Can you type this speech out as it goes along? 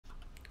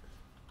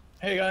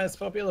Hey guys,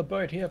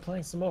 PopularBoat here,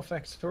 playing some more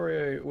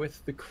Factorio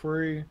with the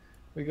crew.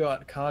 We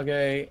got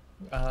Kage,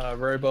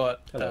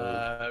 Robot,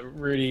 Hello.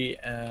 Rudy,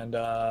 and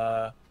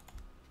that's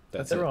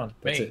That's it. everyone.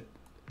 That's Me, it.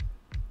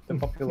 the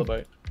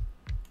PopularBoat.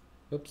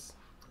 Oops.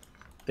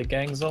 The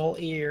gang's all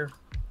here.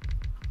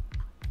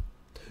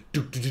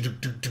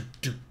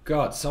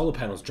 God, solar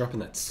panels dropping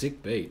that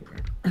sick beat.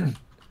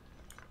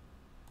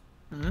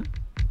 Hmm?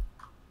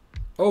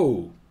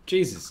 Oh,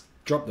 Jesus.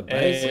 Drop the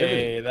bass, everything.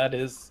 Hey, that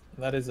is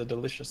a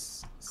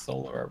delicious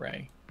solar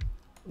array.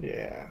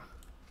 Yeah.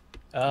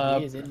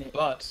 It is, isn't it?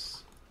 But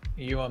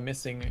you are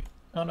missing.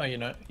 Oh no, you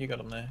got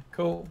them there.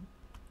 Cool.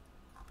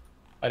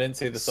 I didn't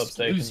see the Excuse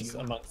substations you.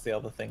 amongst the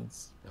other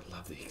things. I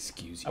love the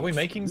excuse you. Are we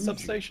making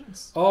Excuse you.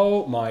 substations?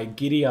 Oh my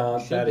giddy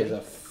aunt, Should that be. is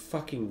a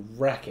fucking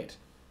racket.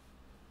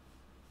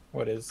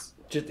 What is?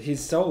 Just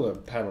his solar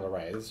panel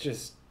array. There's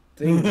just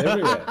things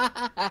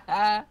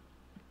everywhere.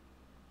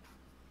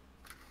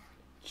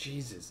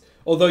 Jesus.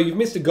 Although you've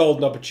missed a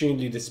golden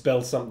opportunity to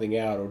spell something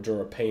out or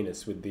draw a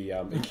penis with the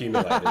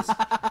accumulators.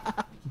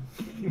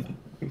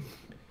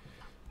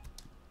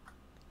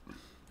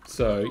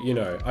 So, you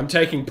know, I'm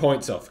taking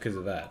points off because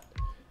of that.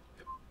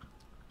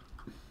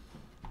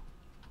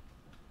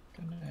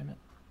 God damn it.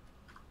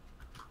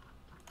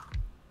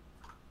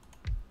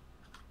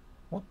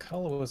 What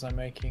color was I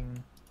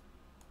making?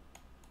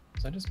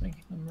 Was I just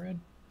making them red?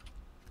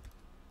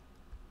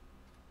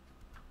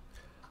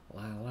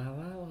 La la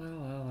la la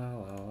la la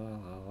la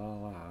la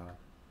la la.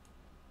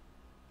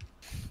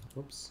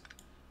 Whoops.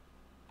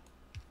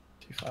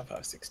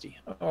 25560.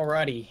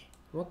 Alrighty.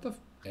 What the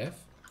F?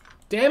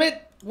 Damn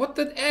it! What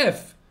the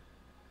F?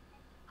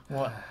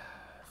 What?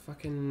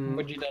 Fucking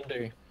What'd you done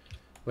do?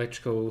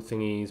 electrical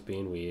thingies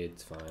being weird.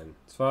 It's fine.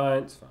 It's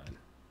fine. It's fine.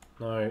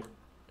 No.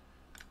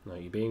 No,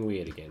 you're being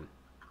weird again.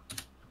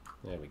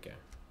 There we go.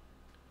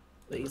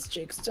 These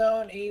chicks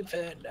don't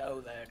even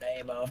know the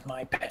name of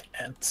my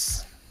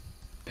pants.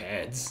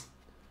 Pants.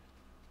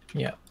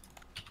 Yeah.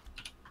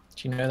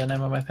 Do you know the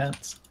name of my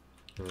pants?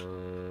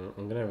 I'm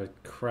gonna have a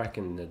crack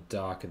in the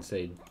dark and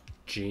say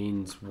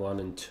jeans 1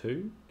 and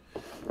 2.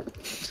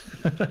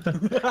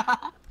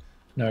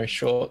 No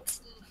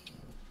shorts.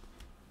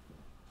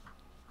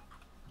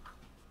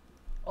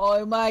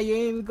 Oh mate, you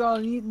ain't even got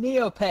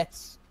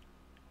Neopets.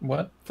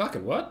 What?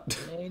 Fucking what?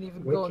 You ain't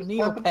even What got just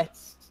happened?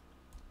 Neopets.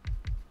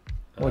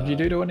 What'd you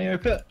do to a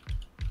Neopet?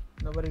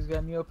 Nobody's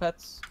got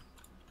Neopets.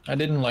 I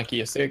didn't like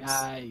year 6.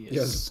 Ah, you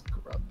Yes.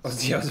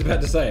 scrubs. I was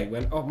about to say,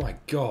 when oh my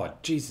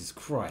god, Jesus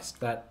Christ,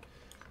 that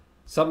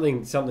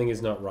something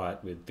is not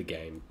right with the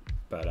game,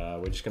 but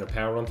we're just gonna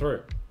power on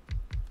through.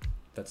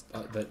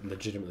 That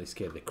legitimately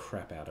scared the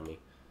crap out of me.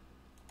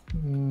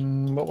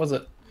 What was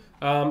it?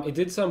 It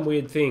did some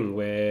weird thing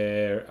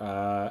where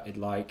it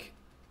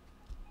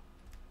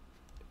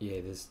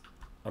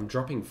I'm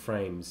dropping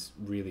frames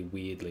really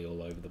weirdly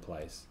all over the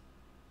place.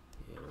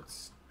 Yeah,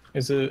 it's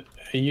Is it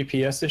a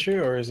UPS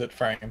issue or is it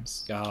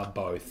frames?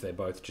 both. They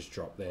both just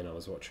dropped then. I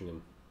was watching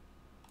them.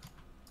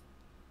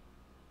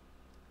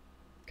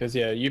 Because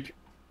yeah,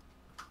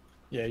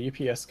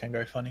 UPS can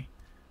go funny.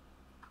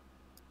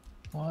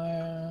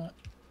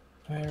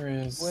 Where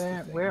is the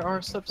Where thing where I'm are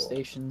looking for?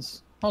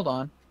 substations? Hold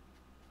on.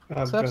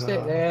 I'm Substation.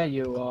 gonna There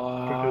you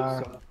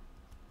are. produce,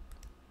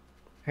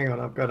 hang on,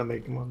 I've got to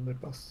make one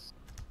that bus.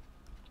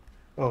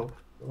 Oh,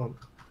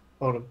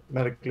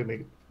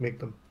 automatically make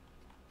them.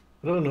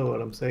 I don't know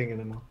what I'm saying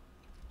anymore.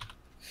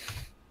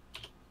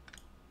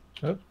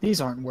 These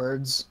aren't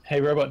words.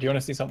 Hey robot, do you want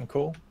to see something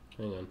cool?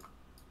 Hang on.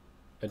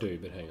 I do,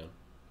 but hang on.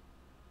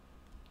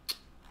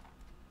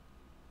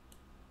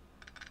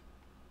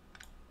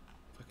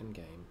 Fucking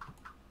game.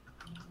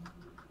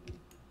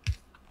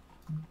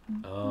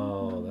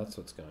 Oh, that's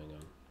what's going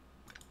on.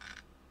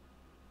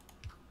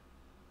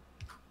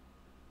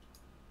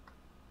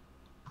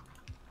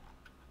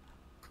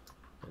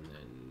 And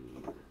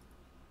then...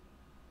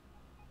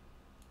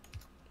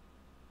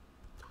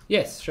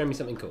 Yes, show me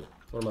something cool.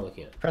 What am I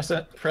looking at? Press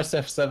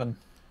F7.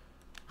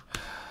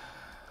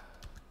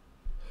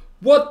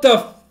 What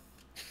the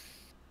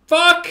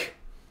fuck?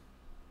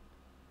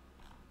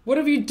 What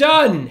have you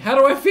done? How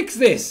do I fix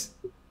this?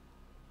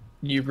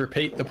 You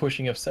repeat the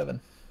pushing of 7.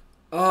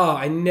 Ah,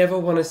 I never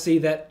want to see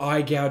that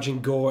eye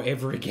gouging gore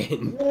ever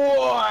again.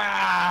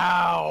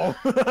 Wow!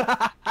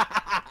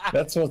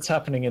 That's what's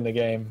happening in the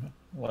game.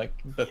 Like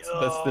that's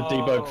the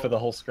debug for the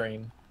whole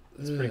screen.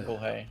 It's pretty cool.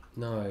 Hey,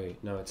 No,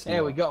 it's not.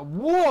 There we go.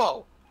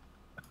 Whoa!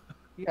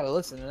 You gotta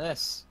listen to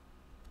this.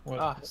 what,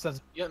 Ah,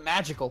 sounds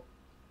magical.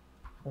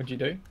 what'd you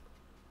do?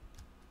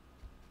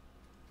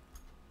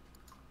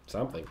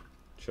 Something.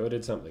 Sure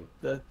did something.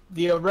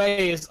 The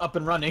array is up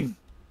and running.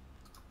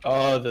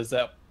 Oh, the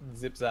zip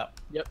zap.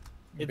 Yep.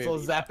 It's Baby. all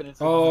zapping. It's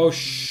Oh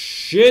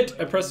shit!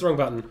 I pressed the wrong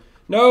button.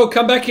 No,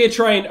 come back here,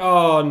 train.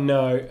 Oh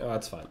no. Oh,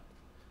 it's fine.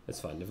 It's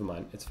fine. Never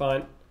mind. It's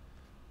fine.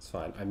 It's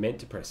fine. I meant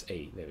to press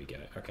E. There we go.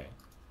 Okay.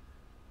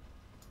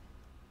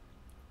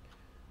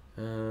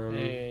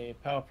 Hey,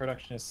 power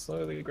production is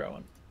slowly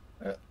growing.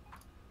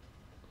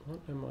 What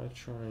am I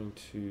trying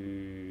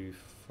to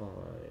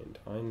find?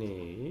 I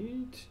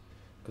need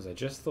Because I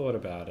just thought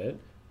about it.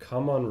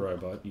 Come on,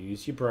 robot.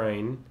 Use your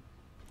brain.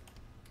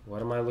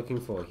 What am I looking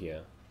for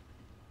here?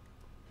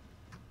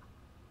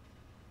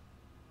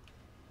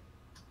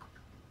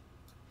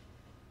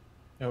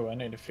 Oh, I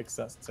need to fix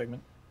that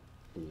segment.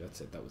 Ooh,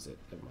 that's it. That was it.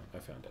 Never mind. I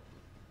found it.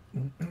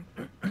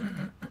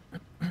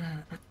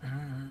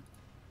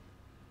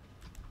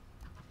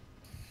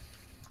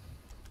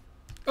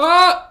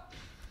 Ah!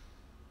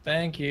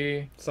 Thank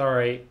you.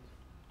 Sorry.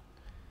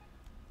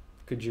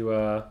 Could you,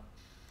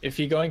 If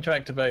you're going to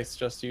active base,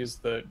 just use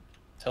the...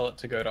 Tell it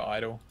to go to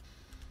idle.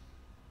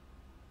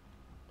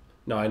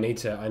 No, I need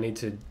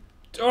to...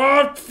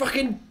 Oh,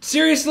 fucking...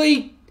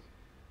 Seriously?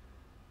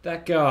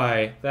 That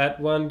guy. That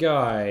one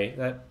guy.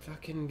 That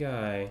fucking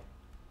guy.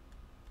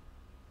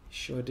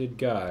 Sure did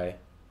guy.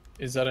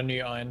 Is that a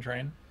new iron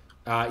train?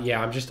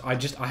 Yeah,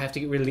 I have to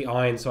get rid of the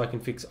iron so I can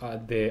fix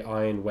the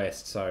iron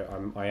west.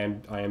 So I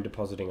am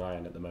depositing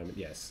iron at the moment.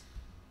 Yes.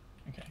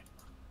 Okay.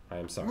 I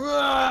am sorry.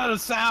 Whoa,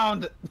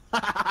 sound!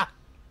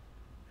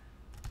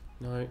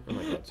 No. Oh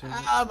my god.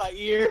 Ah, my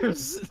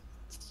ears!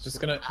 It's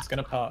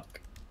gonna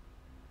park.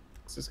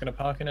 It's just gonna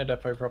park in a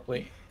depot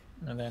properly,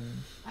 and then...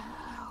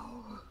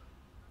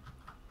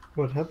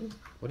 What happened?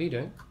 What are you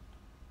doing?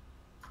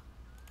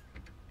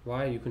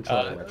 Why are you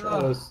controlling my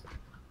truck?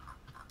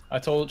 I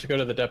told it to go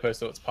to the depot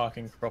so it's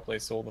parking properly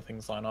so all the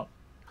things line up.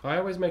 I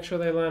always make sure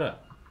they line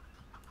up.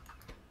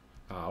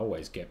 I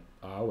always get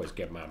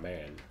my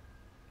man.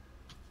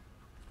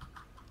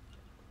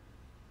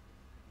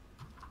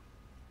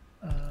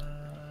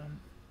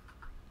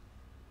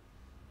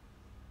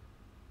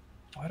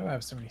 Why do I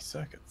have so many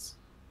circuits?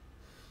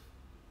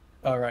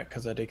 Oh, right,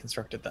 because I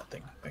deconstructed that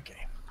thing.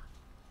 Okay.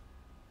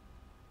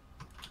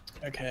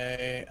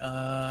 Okay,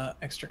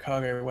 extra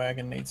cargo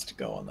wagon needs to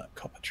go on that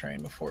copper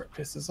train before it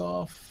pisses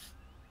off.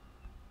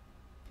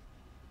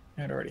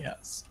 It already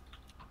has.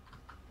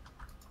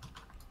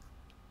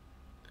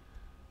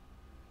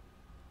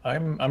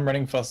 I'm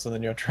running faster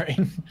than your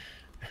train.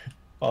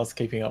 I was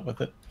keeping up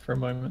with it for a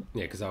moment.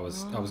 Yeah, because I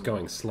was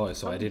going slow,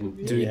 so I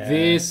didn't do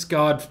this.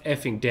 God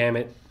effing damn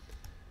it.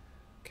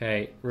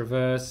 Okay,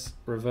 reverse,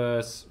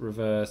 reverse,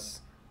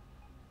 reverse.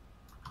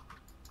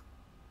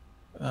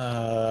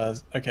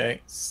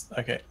 Okay.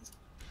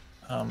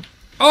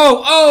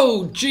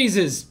 Oh,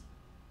 Jesus!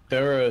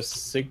 There are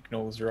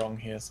signals wrong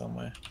here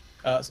somewhere.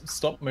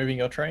 Stop moving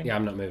your train. Yeah,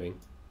 I'm not moving.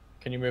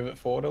 Can you move it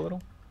forward a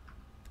little?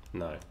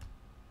 No.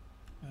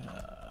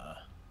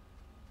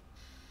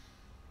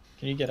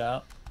 Can you get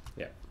out?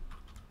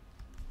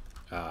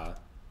 Yeah.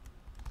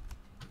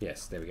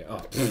 Yes, there we go.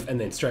 Oh, and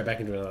then straight back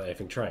into another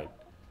effing train.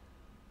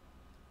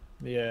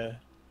 Yeah,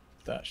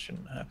 that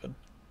shouldn't happen.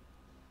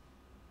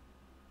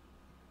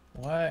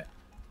 Why?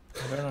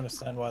 I don't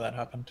understand why that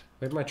happened.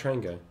 Where'd my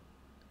train go?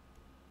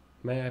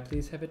 May I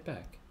please have it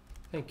back?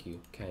 Thank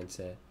you, kind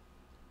sir.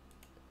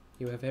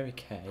 You are very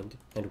kind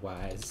and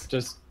wise.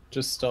 Just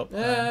stop.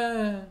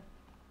 No,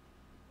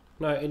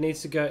 it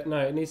needs to go.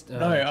 No, it needs to.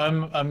 No,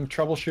 I'm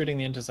troubleshooting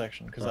the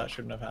intersection because that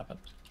shouldn't have happened.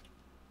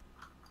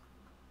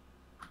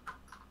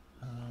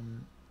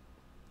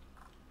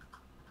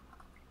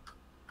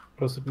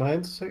 Was it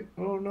mine?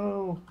 Oh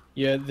no.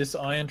 Yeah, this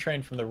iron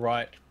train from the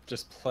right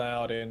just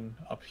plowed in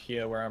up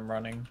here where I'm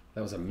running. That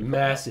was a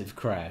massive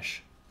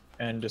crash.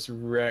 And just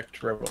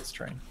wrecked Robot's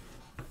train.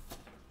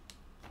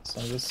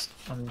 So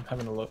I'm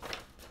having a look.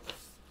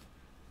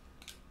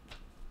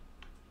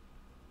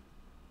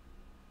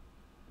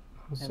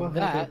 I'm so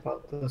happy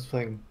about this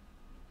thing.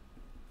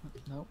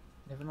 Nope,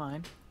 never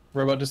mind.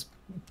 Robot, just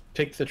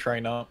pick the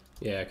train up.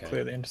 Yeah, okay.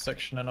 Clear the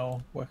intersection and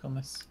I'll work on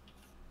this.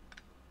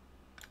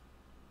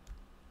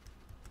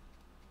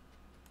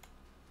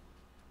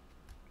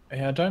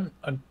 Yeah, I don't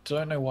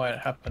know why it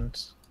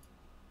happened.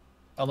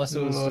 Unless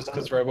it was just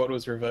because Robot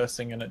was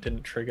reversing and it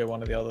didn't trigger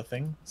one of the other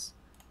things.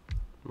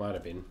 Might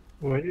have been.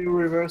 Were you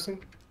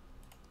reversing?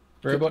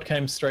 Robot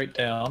came straight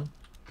down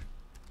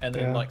and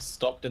then like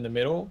stopped in the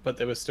middle, but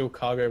there were still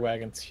cargo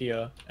wagons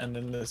here, and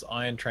then this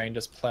iron train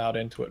just plowed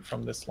into it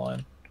from this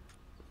line.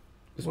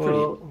 It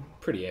was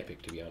pretty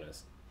epic, to be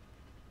honest.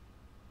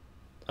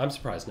 I'm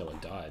surprised no one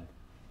died.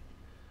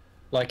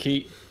 Like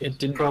it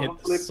didn't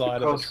hit the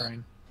side of the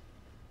train.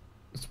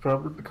 It's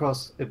probably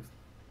because it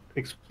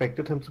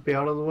expected him to be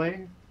out of the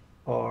way,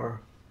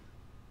 or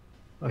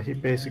he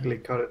basically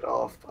cut it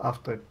off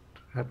after it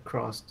had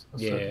crossed.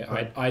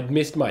 Yeah, I'd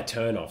missed my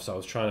turn off, so I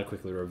was trying to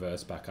quickly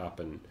reverse back up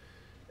and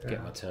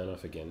get my turn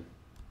off again.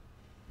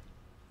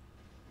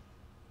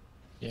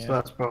 Yeah. So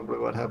that's probably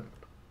what happened.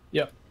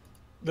 Yep.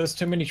 There's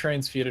too many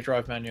trains for you to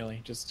drive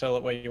manually. Just tell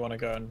it where you want to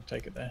go and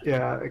take it there.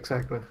 Yeah,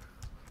 exactly.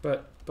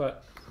 But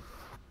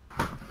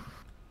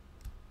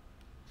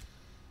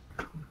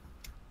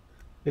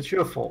it's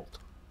your fault.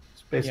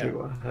 It's basically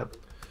what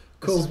happened.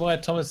 Cool. This is why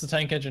Thomas the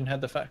Tank Engine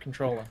had the fat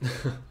controller.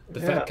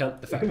 the fat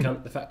cunt,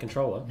 the fat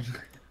controller.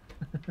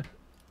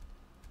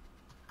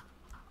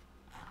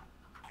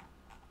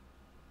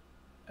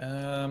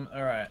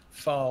 All right.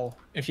 File.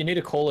 If you need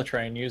to call a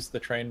train, use the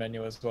train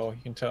menu as well.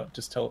 You can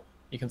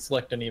you can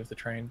select any of the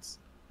trains.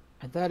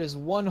 And that is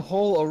one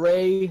whole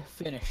array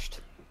finished.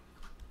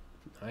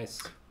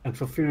 Nice. And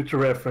for future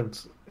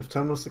reference, if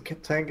Thomas the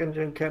tank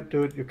engine can't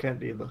do it, you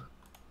can't either.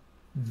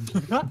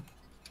 I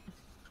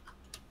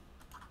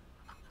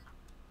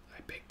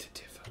beg to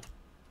differ.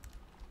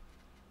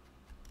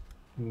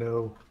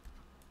 No.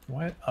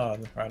 What? Oh,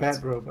 right.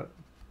 Bad robot.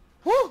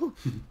 Woo!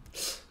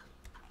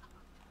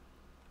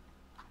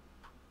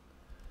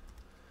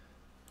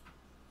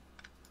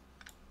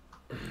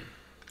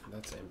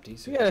 That's empty.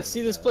 So You gotta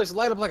see this place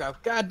light up like a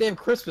goddamn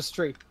Christmas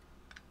tree.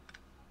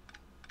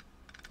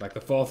 Like the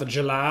 4th of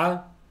July?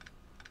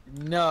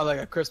 No, like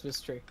a Christmas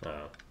tree.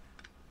 Oh.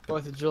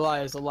 4th of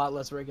July is a lot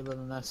less regular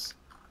than this.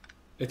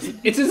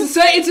 It's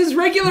as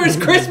regular as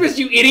Christmas,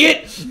 you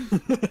idiot!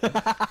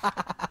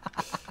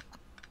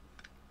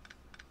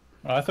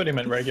 Oh, I thought he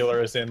meant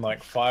regular as in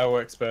like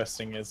fireworks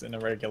bursting is in a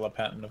regular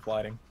pattern of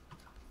lighting.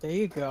 There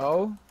you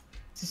go.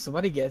 See,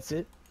 somebody gets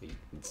it.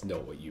 It's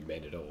not what you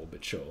meant at all,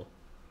 but sure.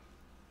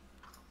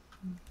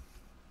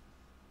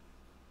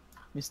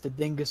 Mr.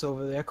 Dingus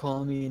over there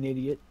calling me an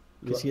idiot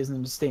because he doesn't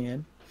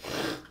understand.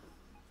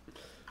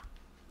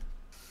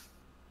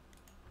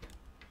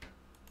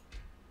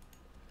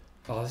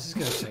 Oh, this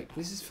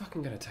is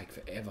fucking gonna take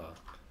forever.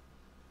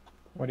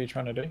 What are you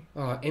trying to do?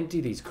 Oh,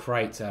 empty these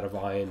crates out of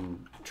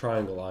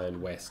triangle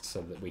iron west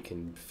so that we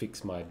can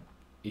fix my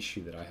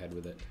issue that I had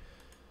with it.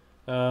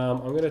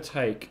 I'm gonna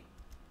take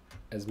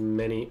as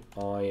many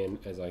iron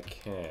as I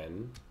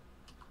can.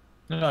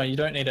 No, you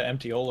don't need to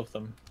empty all of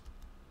them.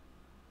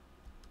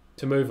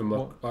 To move them,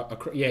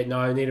 yeah, no,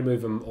 I need to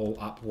move them all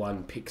up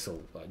 1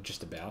 pixel, like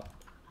just about.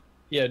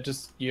 Yeah,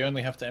 just you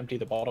only have to empty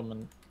the bottom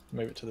and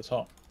move it to the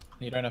top.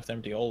 You don't have to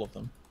empty all of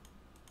them.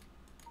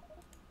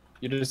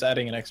 You're just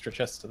adding an extra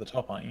chest to the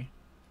top, aren't you?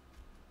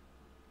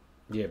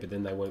 Yeah, but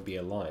then they won't be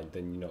aligned.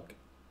 Then you're not.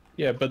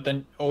 Yeah, but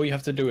then all you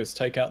have to do is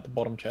take out the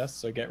bottom chest,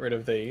 so get rid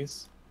of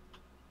these,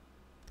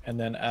 and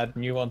then add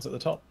new ones at the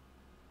top.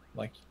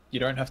 Like, you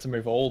don't have to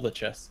move all the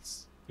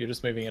chests. You're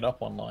just moving it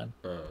up 1 line.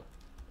 Oh.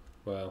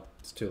 Well,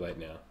 it's too late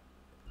now.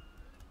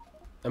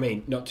 I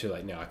mean, not too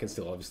late now. I can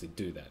still obviously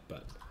do that,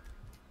 but...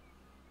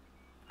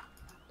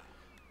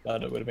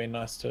 But it would have been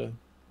nice to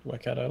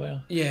work out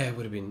earlier. Yeah, it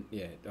would have been...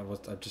 Yeah,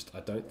 I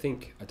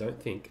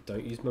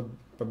don't use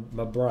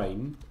my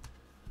brain.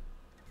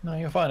 No,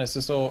 you're fine.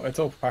 It's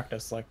all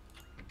practice. Like,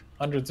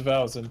 hundreds of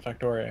hours in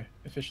Factorio.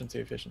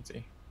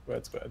 Efficiency.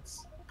 Words.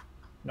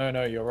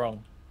 No, you're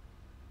wrong.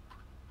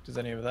 Does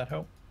any of that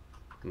help?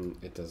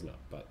 It does not,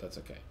 but that's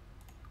okay.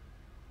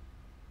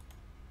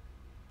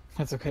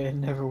 That's okay, it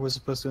never was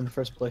supposed to in the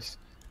first place.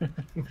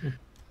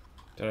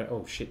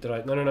 Oh shit,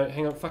 no,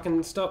 hang on,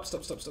 fucking stop.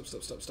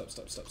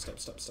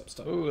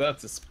 Ooh,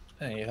 that's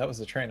hey, that was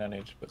the train I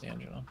needed to put the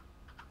engine on.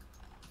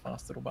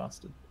 Fast little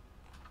bastard.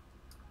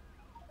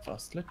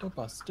 Fast little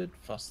bastard.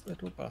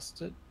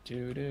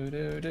 Do.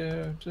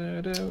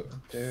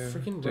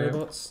 Freaking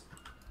robots.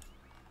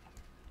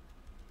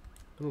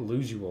 I'm gonna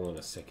lose you all in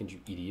a second, you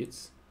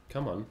idiots.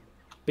 Come on.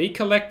 Be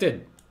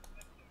collected!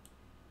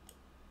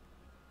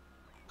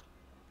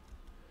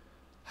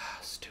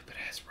 Stupid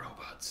ass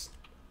robots.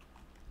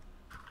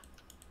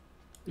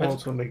 I'm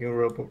also making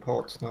robot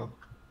parts now.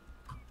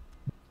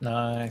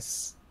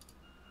 Nice.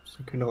 So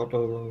you can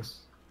auto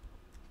those.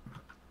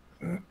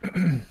 Well,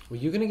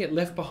 you're gonna get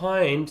left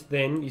behind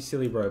then, you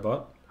silly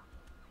robot.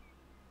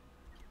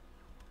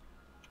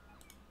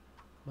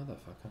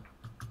 Motherfucker.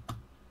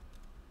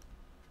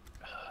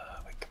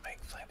 We can make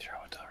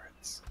flamethrower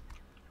turrets.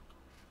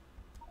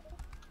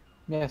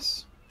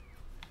 Yes.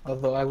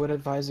 Although I would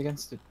advise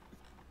against it.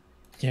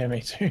 Yeah,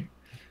 me too.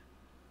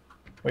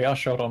 We are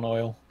short on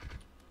oil.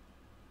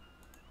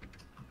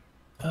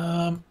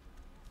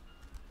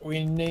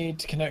 We need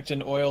to connect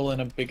an oil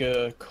and a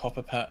bigger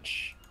copper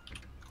patch.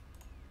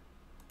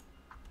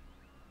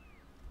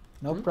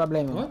 No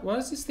problem. What? Why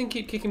does this thing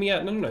keep kicking me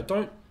out? No,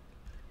 don't.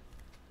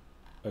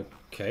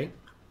 Okay.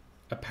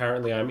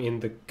 Apparently I'm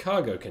in the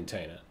cargo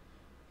container.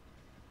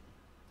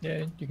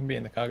 Yeah, you can be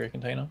in the cargo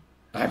container.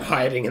 I'm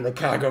hiding in the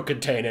cargo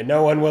container.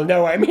 No one will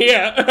know I'm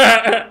here.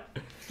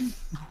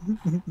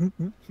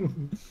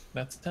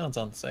 That sounds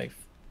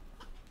unsafe.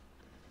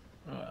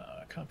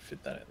 I can't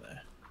fit that in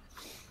there.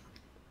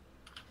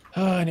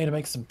 Oh, I need to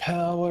make some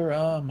power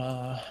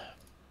armor.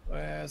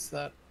 Where's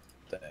that?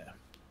 There.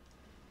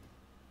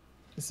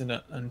 Isn't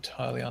it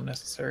entirely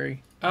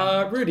unnecessary?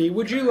 Rudy,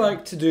 would you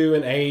like to do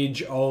an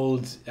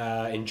age-old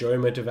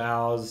enjoyment of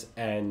ours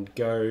and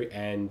go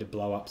and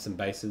blow up some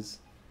bases?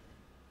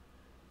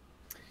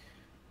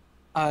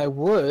 I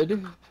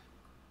would.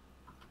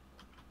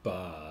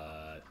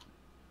 But...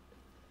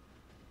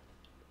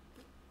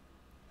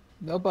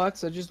 No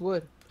buts, I just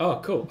would. Oh,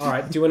 cool.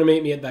 Alright, do you want to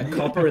meet me at that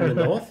copper in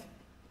the north?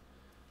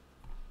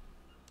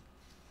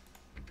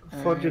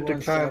 I thought you One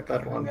declined sec,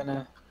 that one.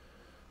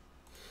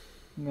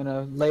 I'm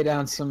gonna lay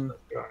down some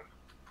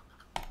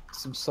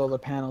solar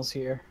panels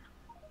here.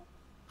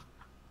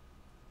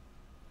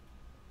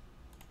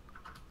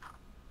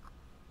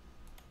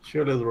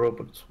 Surely the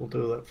robots will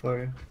do that for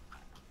you.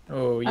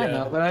 Oh yeah. I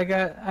know, but I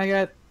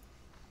got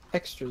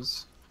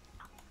extras.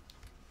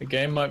 The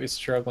game might be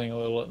struggling a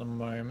little at the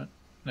moment.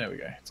 There we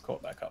go. It's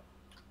caught back up.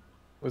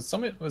 Was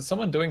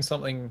someone doing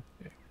something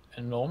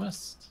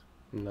enormous?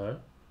 No.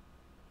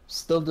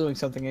 Still doing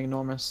something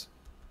enormous.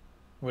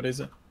 What is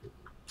it?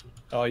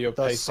 Oh, your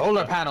The pace.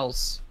 solar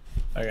panels.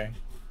 Okay.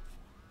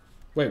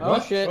 Wait, Oh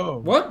what? shit. Oh,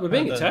 What? We're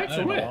being I attacked don't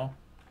from know.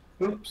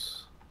 where?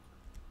 Oops.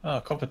 Oh,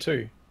 copper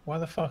 2. Why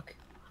the fuck?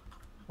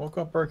 What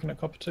got broken at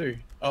copper 2?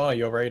 Oh,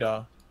 your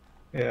radar.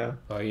 Yeah.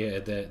 Oh yeah,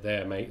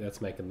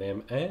 that's making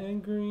them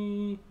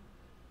angry.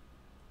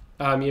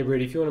 Yeah,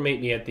 Rudy, if you want to meet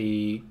me at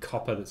the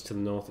copper that's to the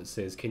north, it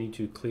says, "Can you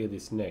two clear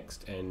this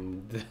next?"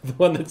 And the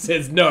one that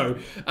says no.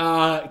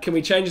 Can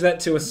we change that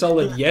to a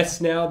solid yes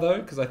now,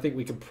 though? Because I think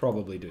we could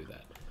probably do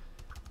that.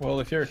 Well,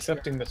 if you're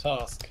accepting the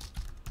task.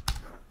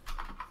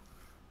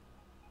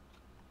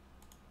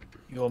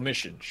 Your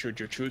mission, should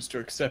you choose to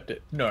accept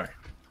it? No.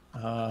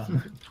 I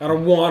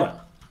don't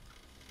wanna.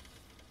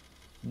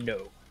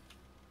 No.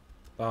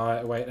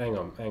 Wait, hang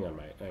on,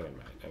 mate. I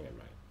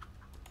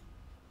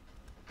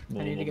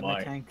need to get my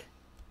Mate. tank.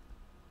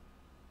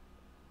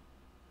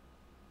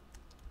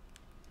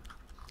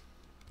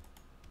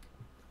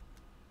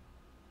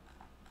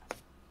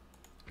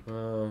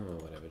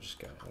 Whatever, just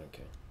go. I don't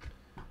care.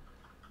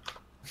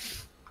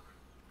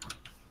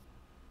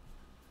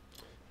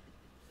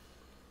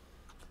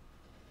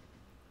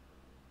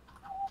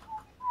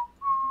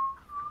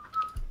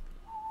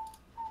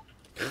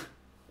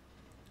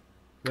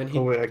 When he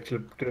Oh, we're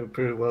actually doing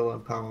pretty well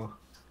on power.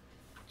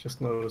 Just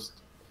noticed.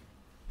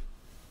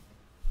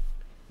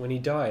 When he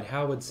died,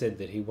 Howard said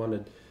that he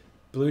wanted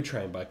Blue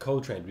Train by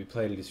Coltrane to be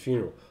played at his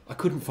funeral. I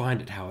couldn't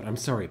find it, Howard. I'm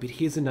sorry, but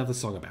here's another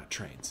song about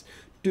trains.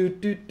 Do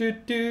do do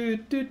do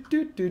do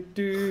do do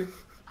do.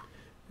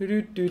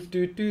 Do do do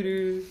do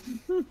do.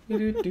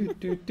 Do do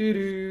do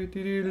do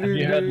do. Have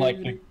you heard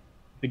like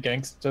the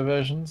gangster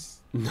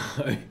versions? No.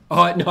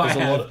 Oh no, I There's a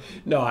have. lot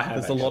No, I have.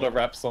 There's a lot of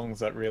rap songs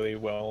that really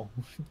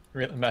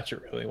match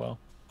it really well.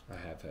 I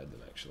have heard them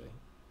actually.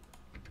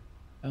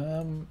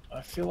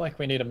 I feel like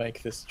we need to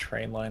make this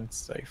train line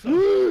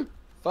safer.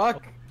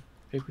 Fuck.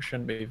 People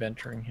shouldn't be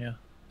venturing here.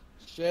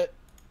 Shit.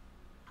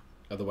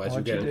 Otherwise, you'll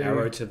What'd get you an do?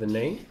 arrow to the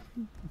knee.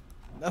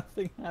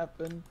 Nothing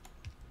happened.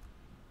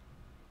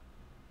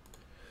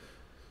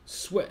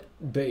 Sweat,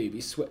 baby,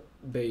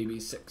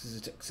 sex is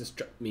a Texas,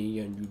 drop me,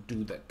 and you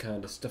do that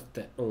kind of stuff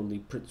that only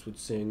Prince would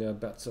sing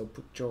about. So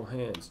put your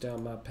hands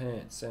down my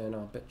pants, and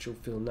I'll bet you'll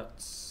feel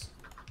nuts.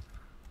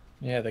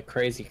 Yeah, the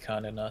crazy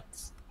kind of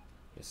nuts.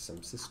 Yes,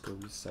 I'm Cisco,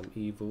 yes, I'm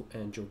evil,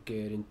 and you're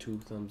getting 2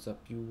 thumbs up.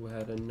 You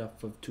had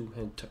enough of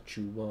 2-hand touch,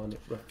 you want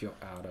it rough, you're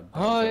out of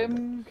bounds.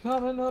 I'm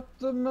coming up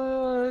the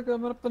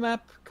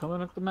map,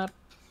 coming up the map.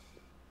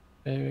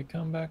 Baby,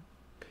 come back.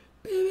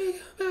 Baby,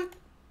 come back.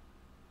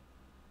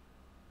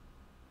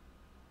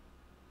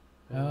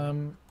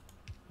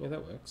 Yeah,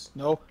 that works.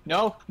 No,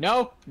 no,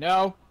 no,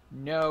 no, no,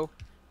 no,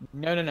 no,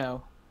 no,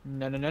 no,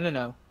 no, no, no,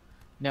 no,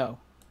 no.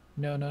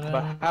 No, no, no.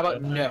 But how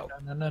about no?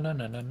 No, no, no,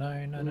 no, no, no, no,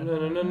 no, No, no,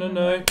 no, no, no,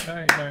 no,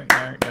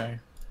 no.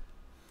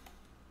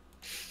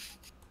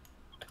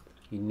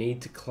 You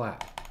need to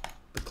clap.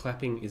 The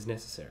clapping is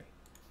necessary.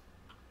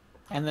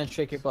 And then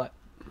shake your butt.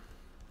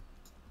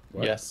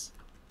 What? Yes,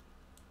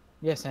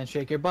 Yes, and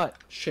shake your butt.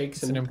 Shake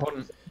it's some. an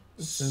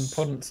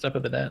important step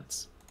of the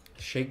dance.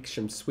 Shake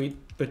some sweet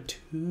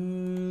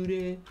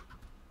patootie.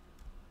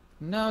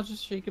 No,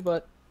 just shake your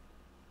butt.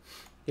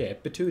 Yeah,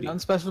 patootie. Nothing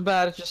special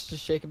about it, just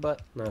shake your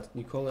butt. No,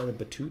 you call that a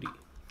batootie.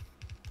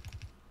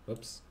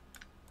 Whoops.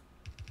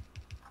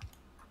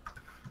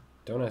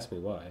 Don't ask me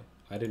why.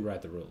 I didn't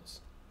write the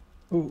rules.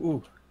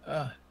 Ooh,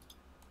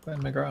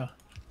 Glenn McGrath.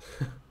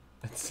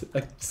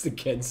 That's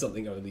again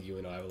something only you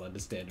and I will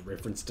understand a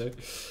reference to.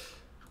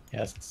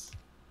 Yes.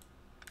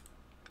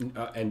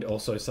 And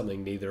also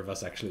something neither of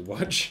us actually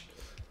watch.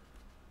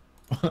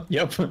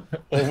 Yep.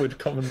 Or would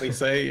commonly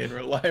say in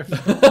real life.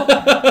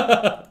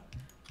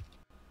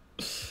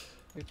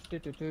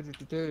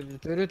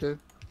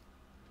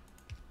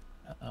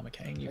 I'm a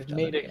king. You've I've done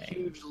made it a again.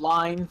 huge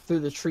line through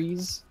the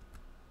trees.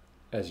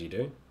 As you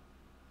do.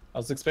 I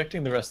was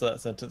expecting the rest of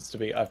that sentence to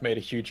be, I've made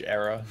a huge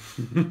error.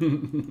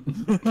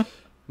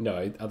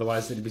 No,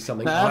 otherwise it'd be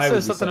something Now, I that would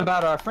says be something saying.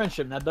 about our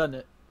friendship, now doesn't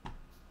it?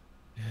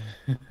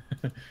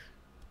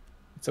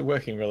 It's a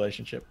working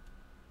relationship.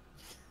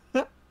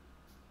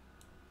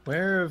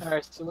 Where have...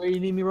 Alright, so where you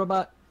need me,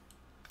 robot?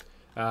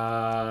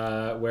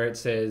 Where it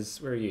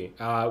says, where are you?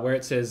 Where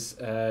it says,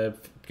 go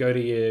to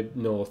your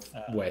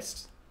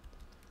northwest.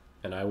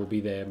 And I will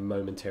be there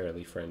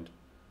momentarily, friend.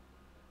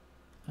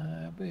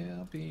 I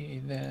will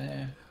be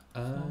there.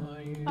 For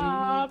you.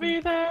 I'll be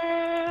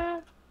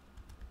there.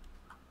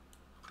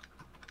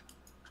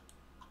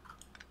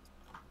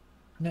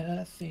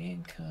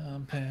 Nothing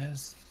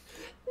compares.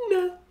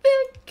 Nothing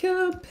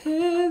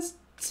compares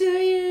to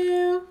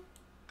you.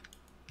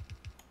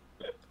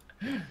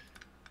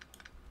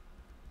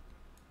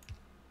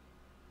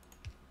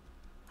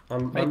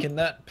 I'm Making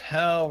that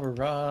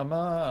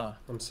power-rama.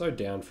 I'm so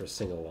down for a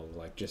sing-along,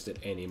 like just at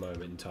any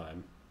moment in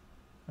time.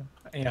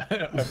 Yeah,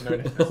 I've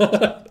noticed.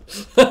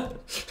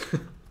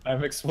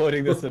 I'm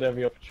exploiting this at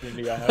every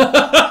opportunity I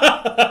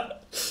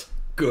have.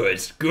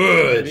 Good,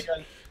 good.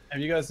 Have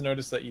you guys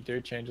noticed that you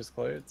do change his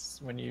clothes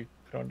when you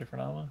put on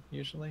different armor,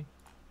 usually?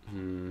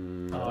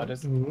 Oh, it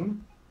doesn't.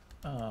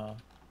 Mm-hmm. Oh,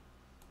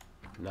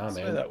 Nah,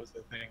 so man. that was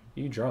the thing.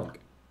 You drunk.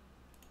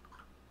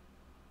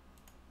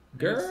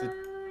 Maybe it's Girl,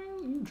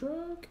 you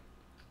drunk?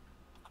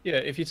 Yeah,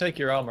 if you take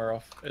your armor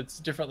off, it's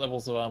different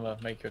levels of armor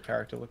make your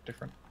character look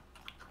different.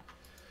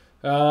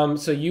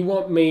 So you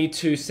want me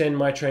to send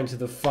my train to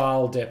the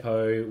file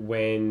depot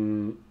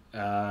when...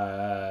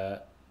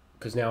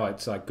 Because now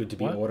it's like good to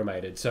be What?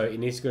 automated. So it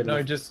needs to go to No,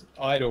 the... just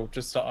idle,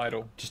 just to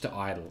idle. Just to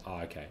idle.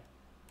 Oh, okay.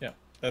 Yeah,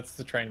 that's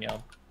the train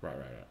yard. Right.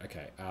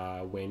 Okay.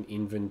 When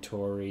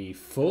inventory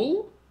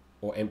full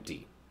or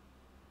empty?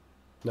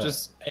 No.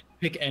 Just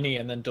pick any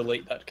and then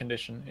delete that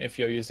condition if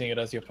you're using it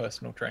as your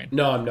personal train.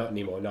 No, I'm not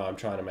anymore. No, I'm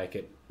trying to make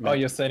it... Oh,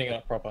 you're setting it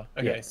up proper.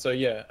 Okay, Yeah. so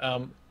yeah,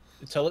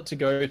 tell it to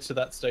go to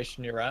that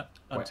station you're at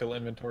until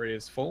inventory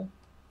is full,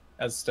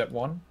 as step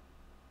 1.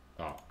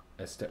 Oh,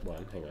 that's step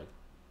 1. Hang on.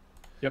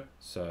 Yep.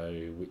 So,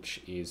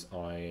 which is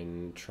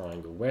iron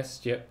triangle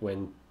west. Yep,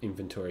 when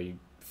inventory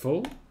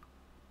full.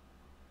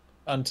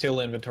 Until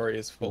inventory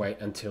is full. Wait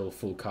until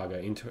full cargo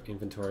into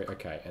inventory.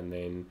 Okay, and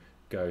then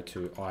go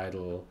to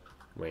idle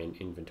when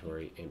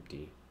inventory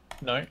empty.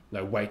 No.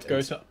 No, wait. Go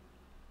to. Oh,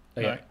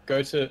 No. yeah.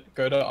 Go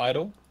to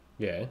idle.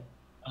 Yeah.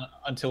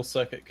 Until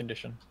circuit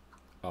condition,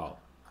 Oh.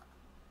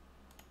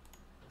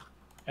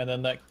 and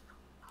then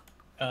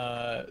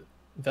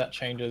that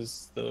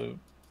changes the.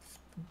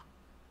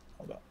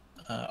 Hold up.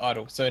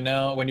 Idle. So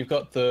now, when you've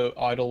got the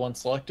idle one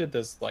selected,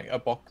 there's like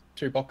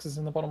two boxes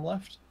in the bottom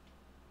left.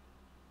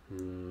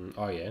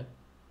 Oh yeah.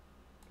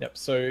 Yep.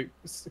 So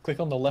click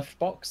on the left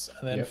box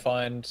and then Yep.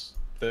 find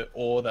the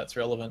ore that's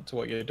relevant to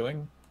what you're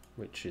doing.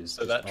 Which is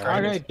So that just train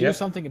iron. Try to do Yep.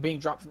 something and being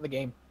dropped from the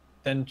game.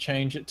 Then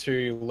change it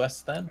to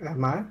less than.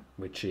 Am I?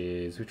 Which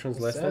one's It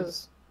less than?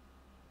 says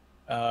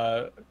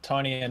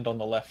Tiny end on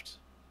the left,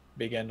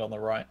 big end on the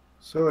right.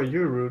 So are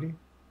you, Rudy?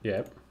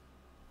 Yep.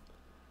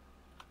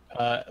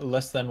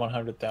 Less than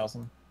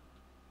 100,000.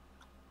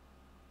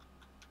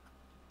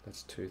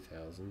 That's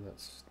 2,000.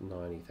 That's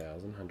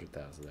 90,000.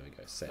 100,000. There we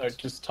go. Set. So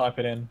just type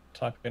in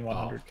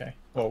 100k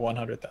or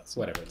 100,000.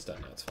 Whatever, it's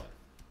done now. It's fine.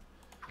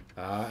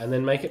 And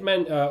then make it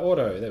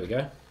auto. There we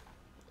go.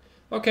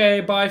 Okay,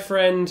 bye,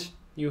 friend.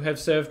 You have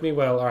served me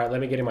well. All right,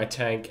 let me get in my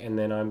tank, and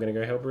then I'm going to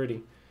go help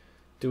Rudy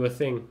do a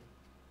thing.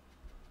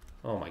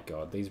 Oh, my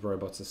God. These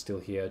robots are still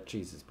here.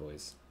 Jesus,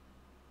 boys.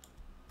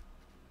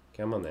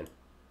 Come on, then.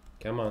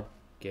 Come on.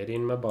 Get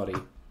in my body.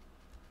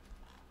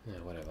 Yeah,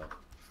 whatever.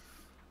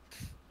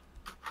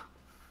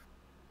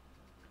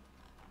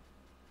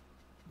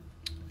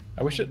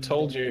 I wish it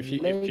told you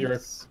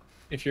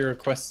if you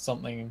request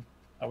something.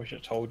 I wish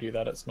it told you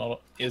that it's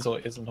not is or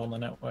isn't on the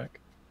network.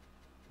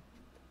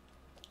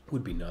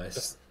 Would be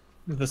nice.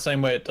 The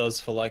same way it does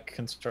for like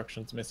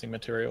constructions missing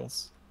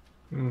materials.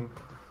 Hmm.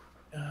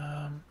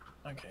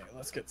 Okay,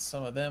 let's get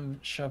some of them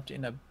shoved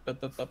in a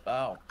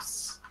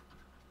box.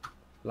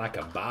 Like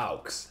a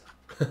box.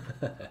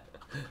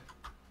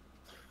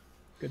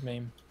 Good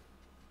meme.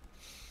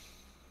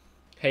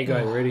 How you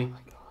going, Rudy?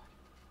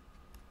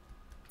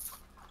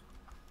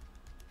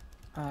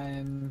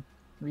 I'm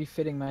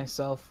refitting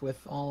myself with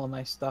all of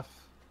my stuff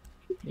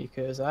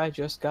because I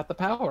just got the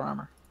power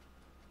armor.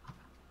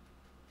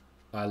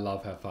 I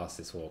love how fast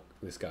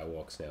this guy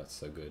walks now. It's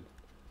so good.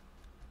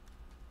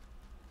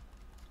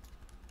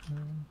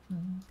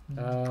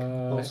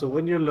 Also,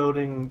 when you're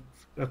loading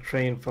a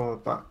train from a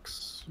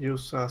box,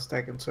 use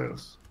stack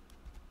inserters.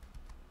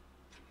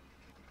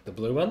 The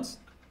blue ones?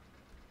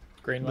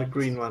 Green The ones.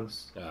 green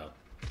ones. Oh.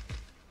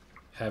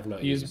 Have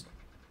not Use- used.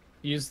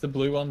 Use the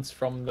blue ones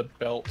from the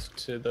belt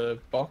to the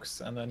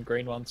box, and then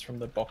green ones from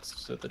the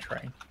box to the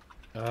train.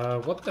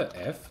 What the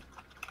F?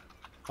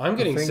 I'm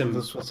getting I think some.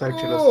 this was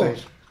actually Oh! the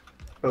station.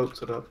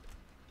 Boats it up.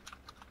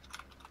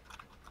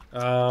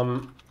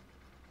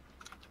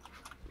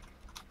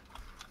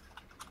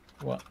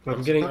 What?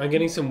 I'm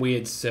getting some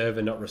weird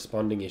server not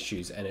responding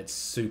issues, and it's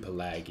super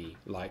laggy.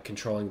 Like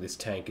controlling this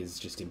tank is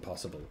just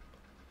impossible.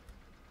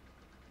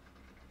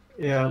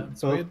 Yeah,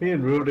 It's both weird. me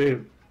and Rudy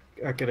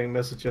are getting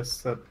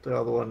messages that the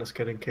other one is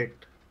getting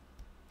kicked.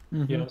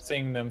 Yeah, I'm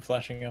seeing them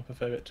flashing up a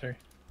fair bit too.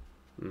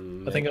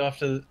 Mm, I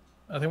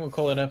think we'll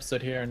call it an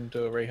episode here and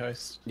do a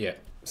rehost. Yeah,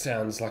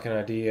 sounds like an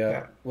idea.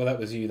 Yeah. Well, that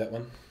was you, that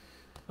one.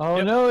 Oh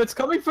Yep. no, it's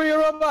coming for you,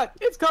 robot!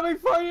 It's coming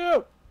for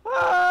you!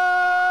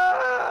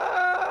 Ah!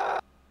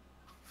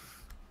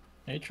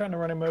 Are you trying to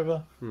run him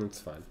over? It's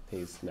fine.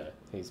 He's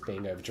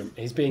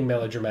being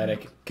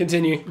melodramatic.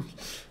 Continue.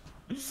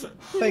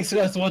 Thanks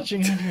guys for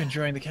watching. If you're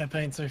enjoying the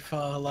campaign so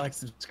far, like,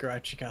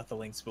 subscribe, check out the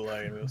links below,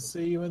 and we'll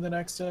see you in the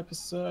next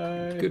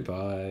episode.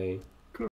 Goodbye.